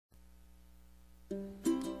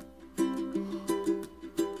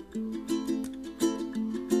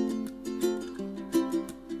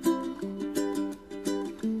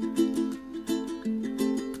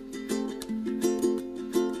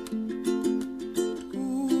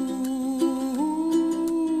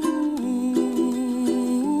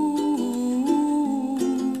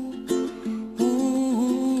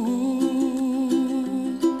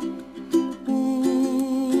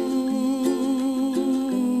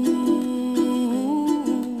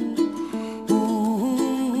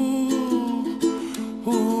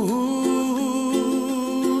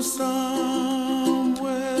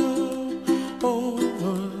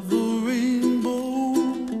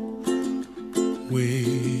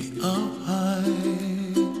way up high,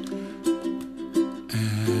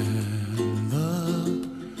 and the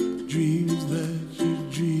dreams that you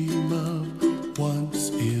dream of once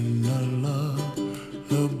in a lullaby.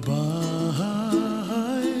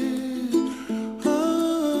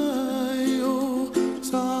 Oh,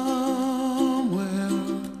 somewhere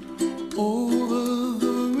over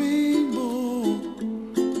the rainbow,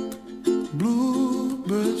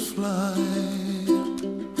 bluebirds fly.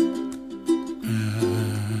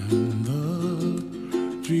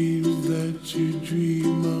 Dreams that you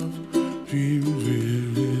dream of, dreams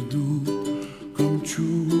really do come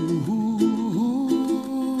true.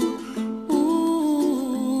 Ooh,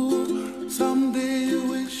 someday you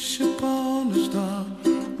wish upon a star,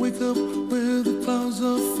 wake up where the clouds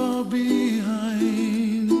are far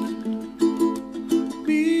behind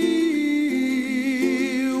me,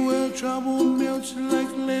 where trouble melts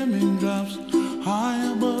like lemon drops high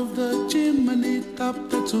above the chimney top.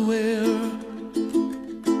 That's where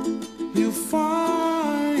you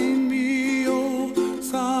find me, oh,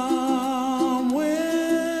 somewhere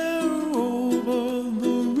over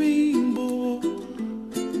the rainbow,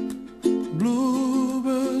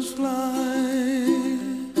 bluebirds fly,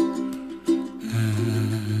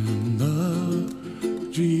 and the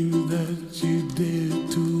dream that you dare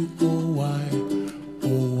to, oh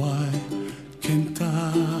why can't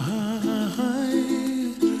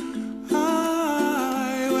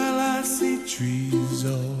well, I see trees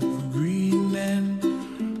of green and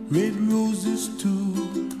red roses too.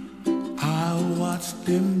 I watch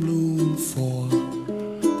them bloom for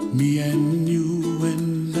me and you,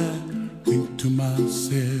 and I think to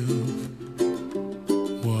myself,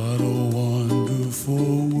 what a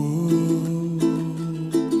wonderful world.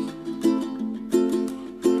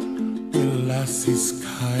 Well, I see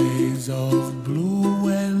skies of blue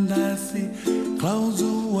and I see clouds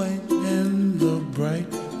of white and the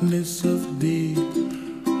brightness of day.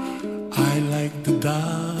 I like the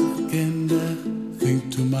dark and I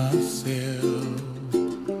think to myself,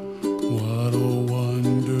 what a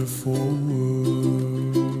wonderful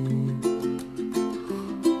world.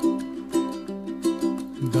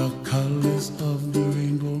 The colors of the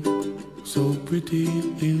rainbow, so pretty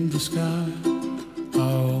in the sky,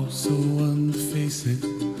 are also on the faces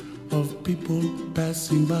of people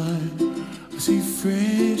passing by. I see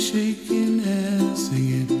friends shaking and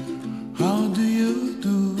singing